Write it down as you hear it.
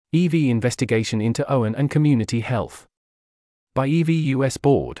EV Investigation into Owen and Community Health. By EV US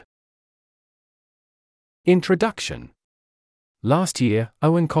Board. Introduction. Last year,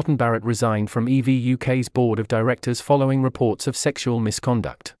 Owen Barrett resigned from EV UK's board of directors following reports of sexual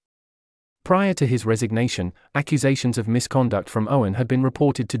misconduct. Prior to his resignation, accusations of misconduct from Owen had been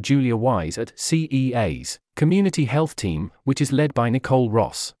reported to Julia Wise at CEA's Community Health team, which is led by Nicole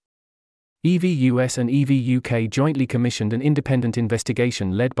Ross. EV US and EV UK jointly commissioned an independent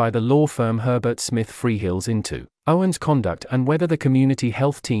investigation led by the law firm Herbert Smith Freehills into Owen's conduct and whether the Community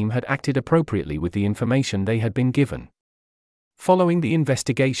Health team had acted appropriately with the information they had been given. Following the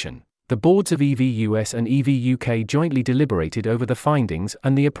investigation, the boards of EV US and EV UK jointly deliberated over the findings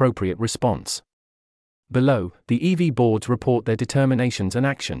and the appropriate response. Below, the EV boards report their determinations and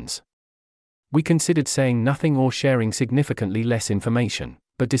actions. We considered saying nothing or sharing significantly less information,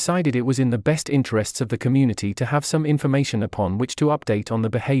 but decided it was in the best interests of the community to have some information upon which to update on the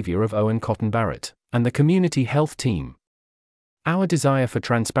behavior of Owen Barrett and the Community Health team. Our desire for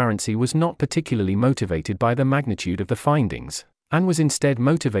transparency was not particularly motivated by the magnitude of the findings, and was instead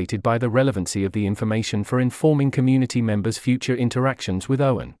motivated by the relevancy of the information for informing community members' future interactions with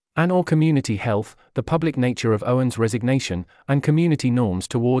Owen and/or Community Health, the public nature of Owen's resignation, and community norms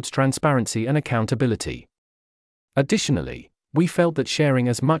towards transparency and accountability. Additionally, we felt that sharing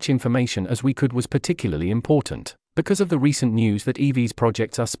as much information as we could was particularly important, because of the recent news that EV's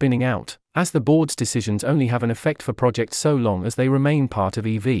projects are spinning out, as the board's decisions only have an effect for projects so long as they remain part of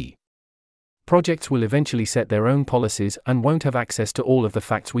EV. Projects will eventually set their own policies and won't have access to all of the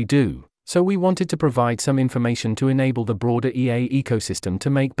facts we do, so we wanted to provide some information to enable the broader EA ecosystem to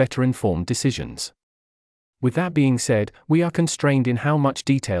make better informed decisions. With that being said, we are constrained in how much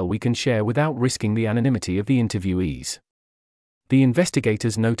detail we can share without risking the anonymity of the interviewees. The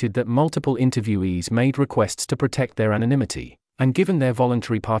investigators noted that multiple interviewees made requests to protect their anonymity, and given their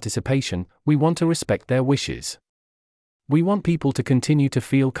voluntary participation, we want to respect their wishes. We want people to continue to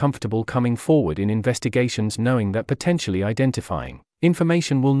feel comfortable coming forward in investigations knowing that potentially identifying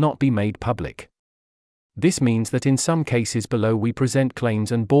information will not be made public. This means that in some cases below we present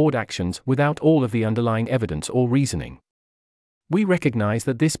claims and board actions without all of the underlying evidence or reasoning. We recognize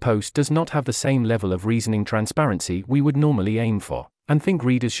that this post does not have the same level of reasoning transparency we would normally aim for, and think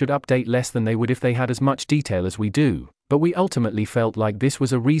readers should update less than they would if they had as much detail as we do, but we ultimately felt like this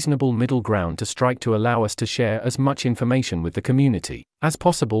was a reasonable middle ground to strike to allow us to share as much information with the community as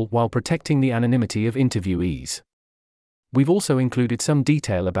possible while protecting the anonymity of interviewees. We've also included some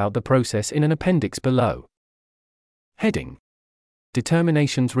detail about the process in an appendix below. Heading: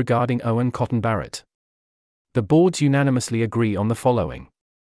 Determinations regarding Owen Barrett. The boards unanimously agree on the following.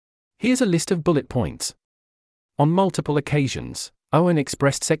 Here's a list of bullet points. On multiple occasions, Owen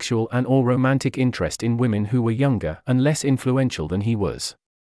expressed sexual and/or romantic interest in women who were younger and less influential than he was.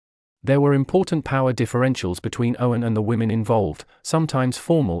 There were important power differentials between Owen and the women involved, sometimes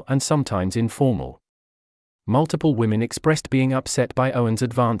formal and sometimes informal. Multiple women expressed being upset by Owen's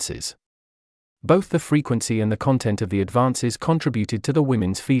advances. Both the frequency and the content of the advances contributed to the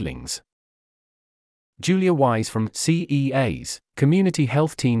women's feelings. Julia Wise from CEA's Community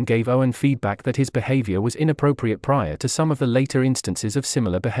Health team gave Owen feedback that his behavior was inappropriate prior to some of the later instances of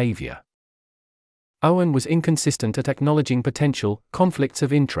similar behavior. Owen was inconsistent at acknowledging potential conflicts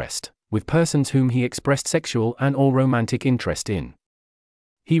of interest with persons whom he expressed sexual and/or romantic interest in.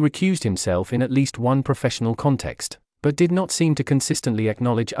 He recused himself in at least one professional context, but did not seem to consistently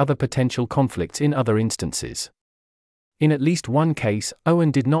acknowledge other potential conflicts in other instances. In at least one case,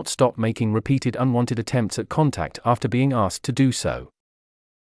 Owen did not stop making repeated unwanted attempts at contact after being asked to do so.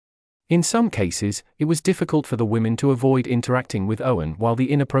 In some cases, it was difficult for the women to avoid interacting with Owen while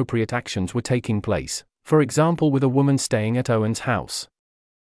the inappropriate actions were taking place, for example with a woman staying at Owen's house.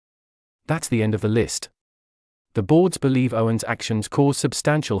 That's the end of the list. The boards believe Owen's actions caused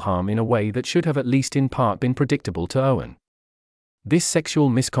substantial harm in a way that should have at least in part been predictable to Owen. This sexual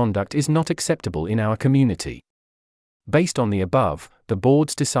misconduct is not acceptable in our community. Based on the above, the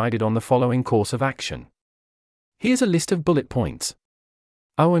boards decided on the following course of action. Here's a list of bullet points.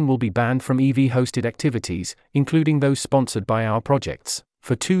 Owen will be banned from EV-hosted activities, including those sponsored by our projects,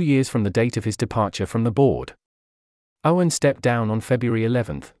 for 2 years from the date of his departure from the board. Owen stepped down on February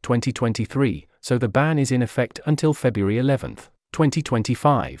 11, 2023, so the ban is in effect until February 11,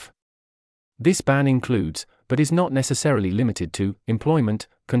 2025. This ban includes, but is not necessarily limited to, employment,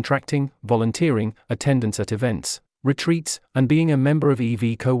 contracting, volunteering, attendance at events, retreats, and being a member of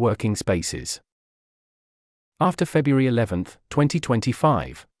EV co-working spaces. After February 11,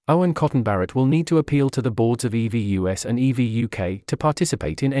 2025, Owen Barrett will need to appeal to the boards of EV US and EV UK to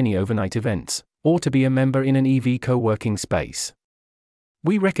participate in any overnight events, or to be a member in an EV co-working space.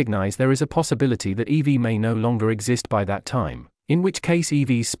 We recognize there is a possibility that EV may no longer exist by that time, in which case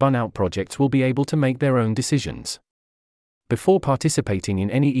EVs spun out projects will be able to make their own decisions. Before participating in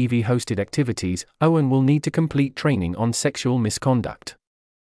any EV-hosted activities, Owen will need to complete training on sexual misconduct.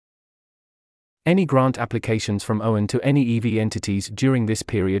 Any grant applications from Owen to any EV entities during this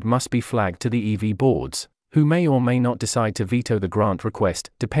period must be flagged to the EV boards, who may or may not decide to veto the grant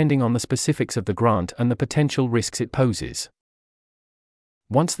request, depending on the specifics of the grant and the potential risks it poses.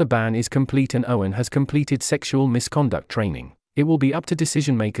 Once the ban is complete and Owen has completed sexual misconduct training, it will be up to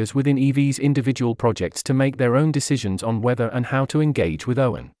decision-makers within EV's individual projects to make their own decisions on whether and how to engage with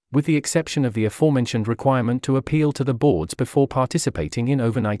Owen, with the exception of the aforementioned requirement to appeal to the boards before participating in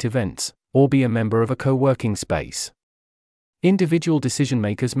overnight events, or be a member of a co-working space. Individual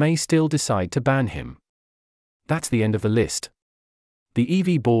decision-makers may still decide to ban him. That's the end of the list. The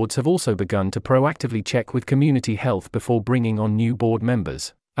EV boards have also begun to proactively check with Community Health before bringing on new board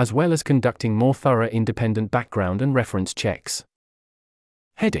members, as well as conducting more thorough independent background and reference checks.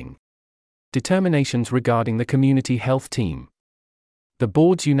 Heading: Determinations regarding the Community Health team. The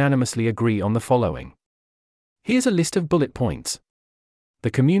boards unanimously agree on the following. Here's a list of bullet points.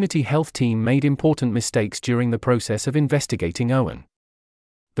 The Community Health team made important mistakes during the process of investigating Owen.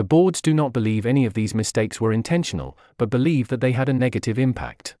 The boards do not believe any of these mistakes were intentional, but believe that they had a negative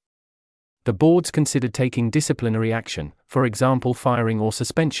impact. The boards considered taking disciplinary action, for example firing or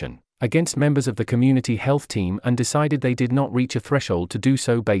suspension, against members of the Community Health team and decided they did not reach a threshold to do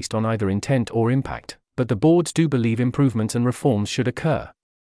so based on either intent or impact, but the boards do believe improvements and reforms should occur.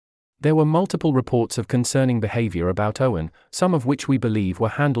 There were multiple reports of concerning behavior about Owen, some of which we believe were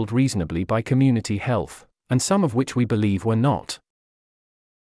handled reasonably by Community Health, and some of which we believe were not.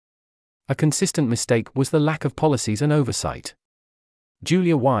 A consistent mistake was the lack of policies and oversight.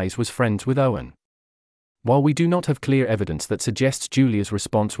 Julia Wise was friends with Owen. While we do not have clear evidence that suggests Julia's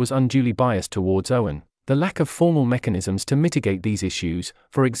response was unduly biased towards Owen, the lack of formal mechanisms to mitigate these issues,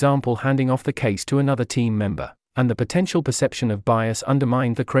 for example handing off the case to another team member, and the potential perception of bias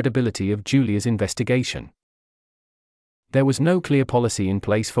undermined the credibility of Julia's investigation. There was no clear policy in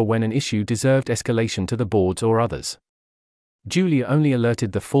place for when an issue deserved escalation to the boards or others. Julia only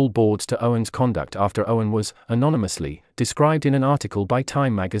alerted the full boards to Owen's conduct after Owen was, anonymously, described in an article by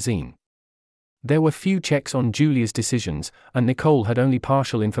Time magazine. There were few checks on Julia's decisions, and Nicole had only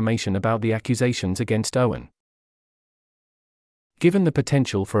partial information about the accusations against Owen. Given the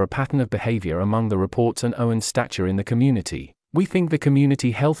potential for a pattern of behavior among the reports and Owen's stature in the community, we think the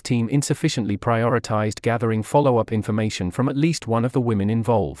Community Health team insufficiently prioritized gathering follow-up information from at least one of the women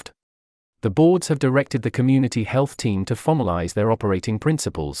involved. The boards have directed the Community Health team to formalize their operating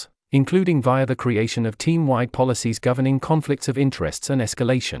principles, including via the creation of team-wide policies governing conflicts of interests and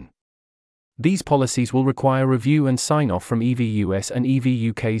escalation. These policies will require review and sign-off from EV US and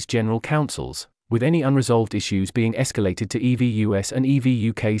EV UK's general counsels, with any unresolved issues being escalated to EV US and EV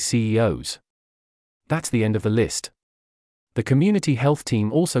UK CEOs. That's the end of the list. The Community Health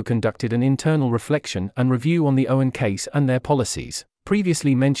team also conducted an internal reflection and review on the Owen case and their policies,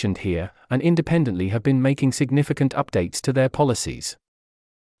 previously mentioned here, and independently have been making significant updates to their policies.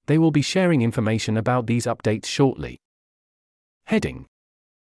 They will be sharing information about these updates shortly. Heading: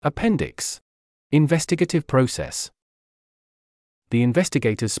 Appendix: Investigative process. The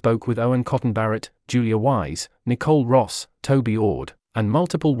investigators spoke with Owen Cotton-Barrett, Julia Wise, Nicole Ross, Toby Ord, and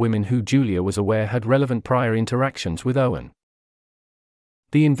multiple women who Julia was aware had relevant prior interactions with Owen.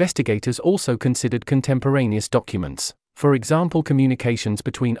 The investigators also considered contemporaneous documents, for example communications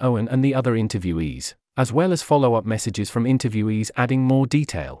between Owen and the other interviewees, as well as follow-up messages from interviewees adding more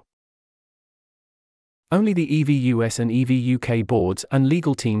detail. Only the EV US and EV UK boards and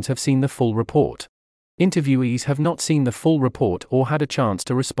legal teams have seen the full report. Interviewees have not seen the full report or had a chance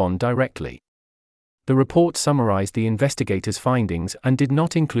to respond directly. The report summarized the investigators' findings and did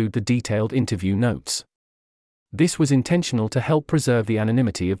not include the detailed interview notes. This was intentional to help preserve the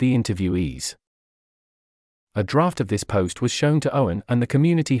anonymity of the interviewees. A draft of this post was shown to Owen and the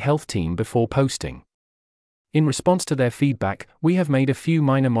Community Health team before posting. In response to their feedback, we have made a few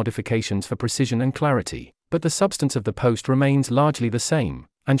minor modifications for precision and clarity, but the substance of the post remains largely the same,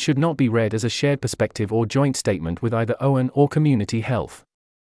 and should not be read as a shared perspective or joint statement with either Owen or Community Health.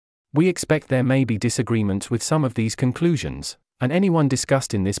 We expect there may be disagreements with some of these conclusions, and anyone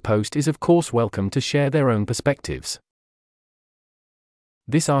discussed in this post is of course welcome to share their own perspectives.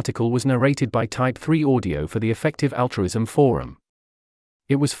 This article was narrated by Type 3 Audio for the Effective Altruism Forum.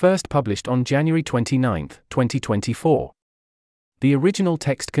 It was first published on January 29, 2024. The original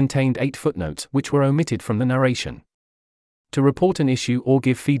text contained 8 footnotes which were omitted from the narration. To report an issue or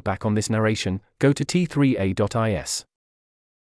give feedback on this narration, go to t3a.is.